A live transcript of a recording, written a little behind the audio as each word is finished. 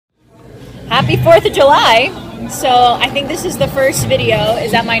Happy 4th of July. So I think this is the first video.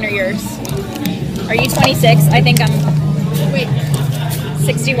 Is that mine or yours? Are you 26? I think I'm, wait,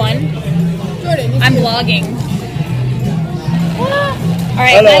 61? Jordan, I'm vlogging.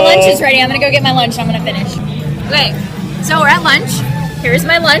 Alright, my lunch is ready. I'm gonna go get my lunch. I'm gonna finish. Okay, so we're at lunch. Here's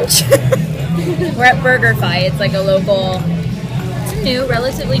my lunch. We're at BurgerFi. It's like a local, it's a new,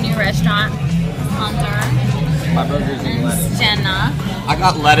 relatively new restaurant. Hunter. My burger's in lettuce. Jenna. I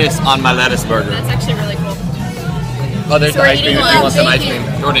got lettuce on my lettuce burger. That's actually really cool. Oh, there's So the ice cream if you want some ice bacon.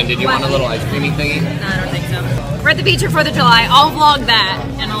 cream. Jordan, did you want a little ice creamy thingy? No, I don't think so. We're at the beach for 4th of July. I'll vlog that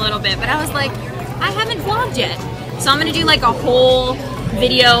in a little bit, but I was like, I haven't vlogged yet. So I'm gonna do like a whole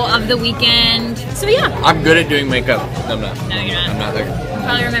video of the weekend. So yeah. I'm good at doing makeup. No, I'm not. No, you're not. I'm not there. You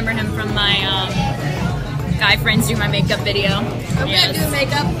probably remember him from my guy friends do my makeup video. I'm gonna do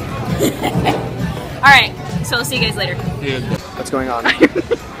makeup. Alright, so I'll see you guys later. Dude. What's going on?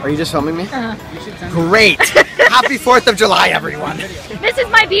 Are you just filming me? Great! Happy 4th of July, everyone! This is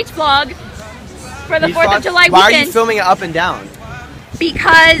my beach vlog for the Beach 4th vlog? of July Why weekend. are you filming it up and down?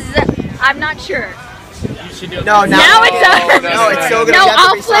 Because I'm not sure. No, Now it's up. No, it's still gonna No, get to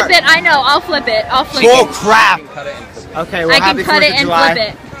I'll restart. flip it. I know. I'll flip it. I'll flip Bull it. crap! Okay, well, I can happy cut 4th it of and July. flip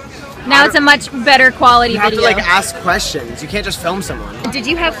it. Now it's a much better quality You have video. to like ask questions. You can't just film someone. Did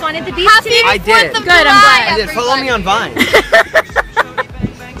you have fun at the beach today? I did. Good, I'm glad. I did. Follow me on Vine.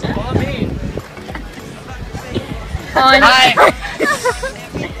 Hi.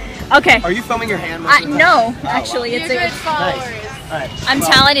 Okay. Are you filming your hand? No, actually, it's a. Nice. Alright. I'm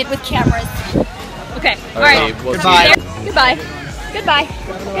talented with cameras. Okay. All right. We'll Goodbye. Goodbye. Goodbye.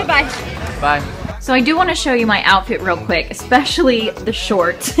 Goodbye. Bye. So I do want to show you my outfit real quick, especially the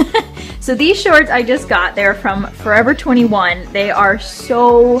shorts. So these shorts I just got, they're from Forever 21. They are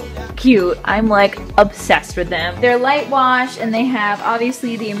so cute. I'm like obsessed with them. They're light wash and they have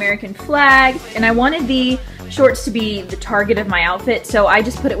obviously the American flag, and I wanted the shorts to be the target of my outfit, so I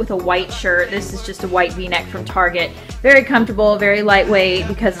just put it with a white shirt. This is just a white v-neck from Target. Very comfortable, very lightweight,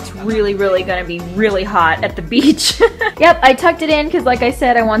 because it's really gonna be really hot at the beach. Yep, I tucked it in because like I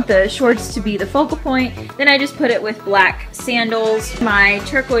said, I want the shorts to be the focal point. Then I just put it with black sandals, my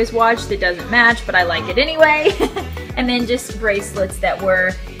turquoise watch that doesn't match, but I like it anyway, and then just bracelets that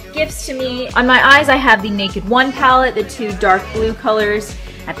were gifts to me. On my eyes, I have the Naked One palette, the two dark blue colors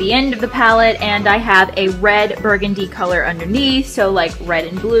at the end of the palette, and I have a red burgundy color underneath, so like red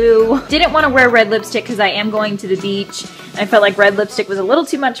and blue. Didn't want to wear red lipstick because I am going to the beach. I felt like red lipstick was a little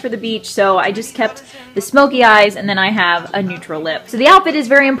too much for the beach, so I just kept the smoky eyes, and then I have a neutral lip. So the outfit is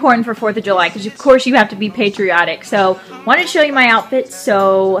very important for 4th of July because of course you have to be patriotic. So wanted to show you my outfit,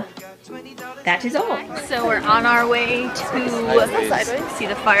 so that is all. So we're on our way to sideways. See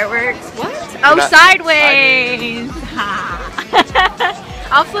the fireworks. What? Oh, sideways! Ha.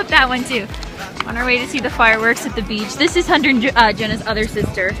 I'll flip that one too. On our way to see the fireworks at the beach. This is Hunter and Jenna's other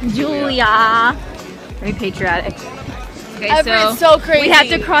sister, Julia. Very patriotic. Okay, so crazy. We have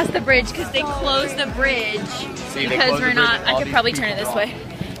to cross the bridge because they closed the bridge. Because we're not. I could probably turn it this way.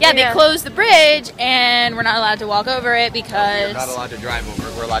 Yeah, they closed the bridge and we're not allowed to walk over it because We're not allowed to drive over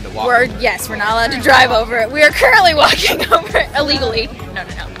it. We're allowed to walk. Yes, we're not allowed to drive over it. We are currently walking over it illegally. No.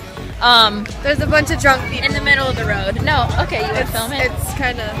 There's a bunch of drunk people In the middle of the road. No, okay, you would film it. It's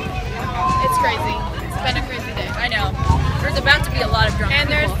kind of, it's crazy. It's been a crazy day. I know. There's about to be a lot of drunk people. And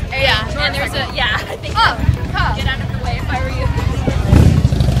there's a, I think get out of the way if I were you.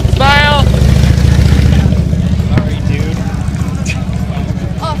 Smile.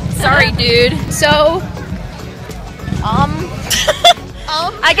 Sorry, dude. So,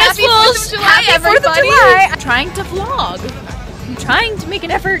 I guess we'll happy 4th of July. I'm trying to vlog. I'm trying to make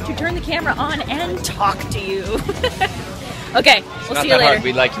an effort to turn the camera on and talk to you. Okay, we'll see you later.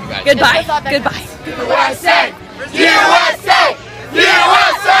 We like you guys. Goodbye. Goodbye. USA! USA!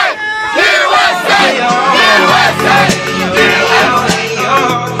 USA!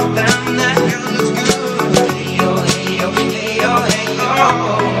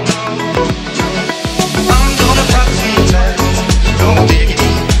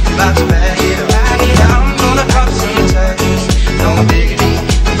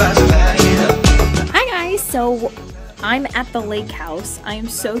 Hi guys, so I'm at the lake house. I am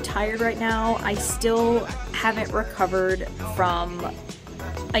so tired right now. I still haven't recovered from,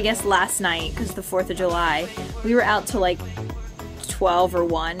 I guess, last night because the 4th of July. We were out till like 12 or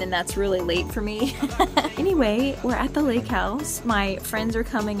 1 and that's really late for me. Anyway, we're at the lake house. My friends are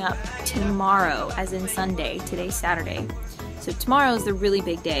coming up tomorrow, as in Sunday. Today's Saturday. So tomorrow is the really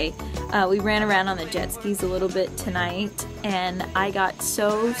big day. We ran around on the jet skis a little bit tonight and I got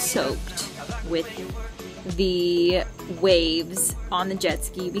so soaked with the waves on the jet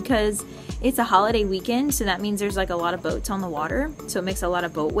ski because it's a holiday weekend, so that means there's like a lot of boats on the water, so it makes a lot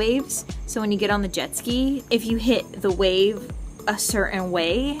of boat waves. So when you get on the jet ski, if you hit the wave a certain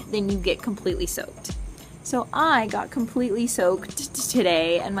way, then you get completely soaked. So I got completely soaked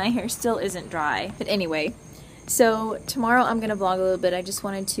today and my hair still isn't dry. But anyway, so tomorrow I'm gonna vlog a little bit. I just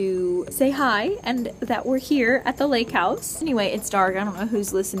wanted to say hi and that we're here at the lake house. Anyway, it's dark. I don't know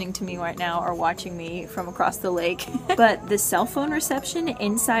who's listening to me right now or watching me from across the lake. But the cell phone reception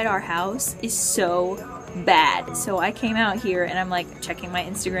inside our house is so bad. So I came out here and I'm like checking my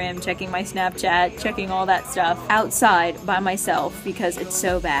Instagram, checking my Snapchat, checking all that stuff outside by myself because it's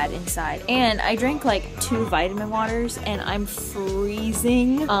so bad inside. And I drank like 2 vitamin waters and I'm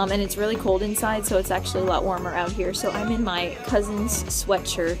freezing. And it's really cold inside, so it's actually a lot warmer out here. So I'm in my cousin's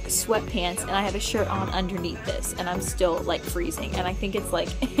sweatshirt, sweatpants, and I have a shirt on underneath this and I'm still like freezing. And I think it's like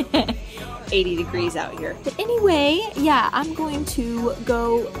 80 degrees out here. But anyway, yeah, I'm going to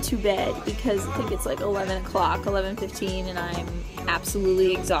go to bed because I think it's like 11 o'clock, 11:15, and I'm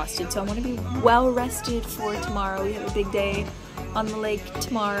absolutely exhausted. So I want to be well rested for tomorrow. We have a big day on the lake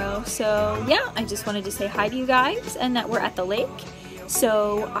tomorrow. So yeah, I just wanted to say hi to you guys and that we're at the lake.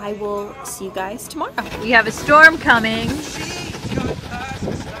 So I will see you guys tomorrow. We have a storm coming,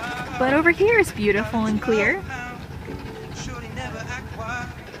 but over here it's beautiful and clear.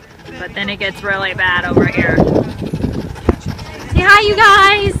 But then it gets really bad over here. Say hi, you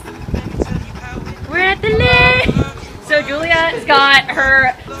guys! We're at the lake! So Julia's got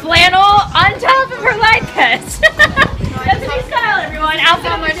her flannel on top of her light vest. That's a new style, everyone.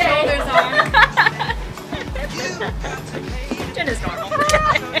 Outfit on my shoulders on. Jenna's normal.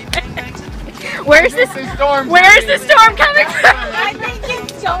 Where's the storm coming from? I think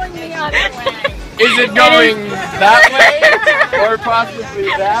it's showing me on the way. Is it going that way? Or possibly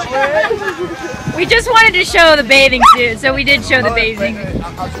that way? We just wanted to show the bathing suit, so we did show the bathing.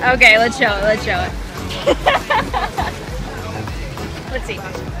 Okay, let's show it, let's show it. Let's see.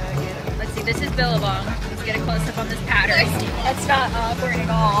 Let's see, this is Billabong. Let's get a close-up on this pattern. That's not awkward at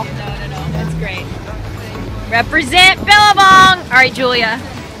all. No, that's great. Represent Billabong! Alright, Julia.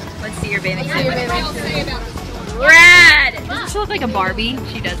 Let's see your bathing suit. Rad! Doesn't she look like a Barbie?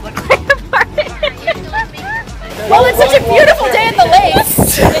 She does look like a Barbie. Well, it's such a beautiful day at the lake.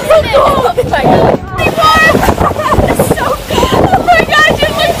 Isn't it? Oh my god. It's so cool. Oh my gosh,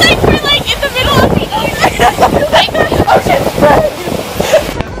 it looks like we're like in the middle of the ocean.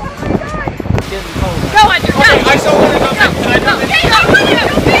 Go, Andrew, go! I still want to go back. Can I go back? Hey, I want you to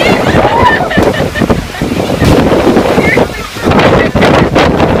go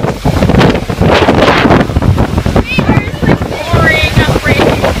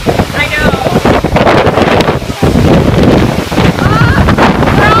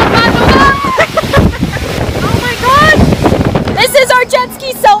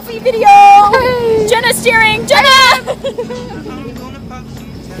video! Hey. Jenna steering! Jenna!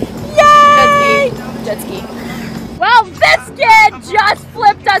 Yay! Jet ski. Well, this kid just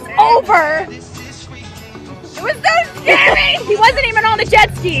flipped us over! It was so scary! He wasn't even on the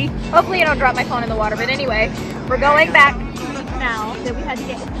jet ski. Hopefully I don't drop my phone in the water, but anyway, we're going back to the canal that we had to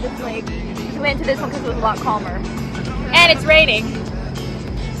get into this lake. We went into this one because it was a lot calmer. And it's raining.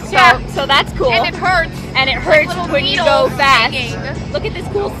 So that's cool. And it hurts. And it hurts like when you go fast. Look at this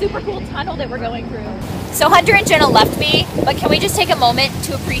super cool tunnel that we're going through. So Hunter and Jenna left me, but can we just take a moment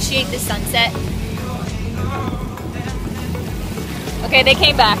to appreciate the sunset? Okay, they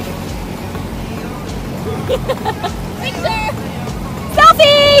came back. Picture!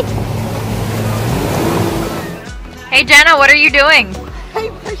 Selfie! Hey Jenna, what are you doing?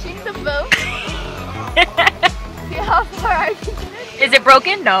 I'm pushing the boat. See how far I can get it? Is it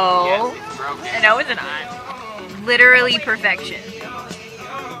broken? No. Yes, it's broken. No, it's not. Literally perfection.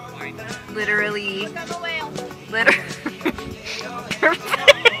 Literally. I'm gonna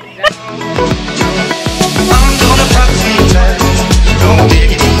pop some tags, don't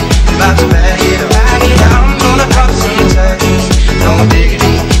dig it.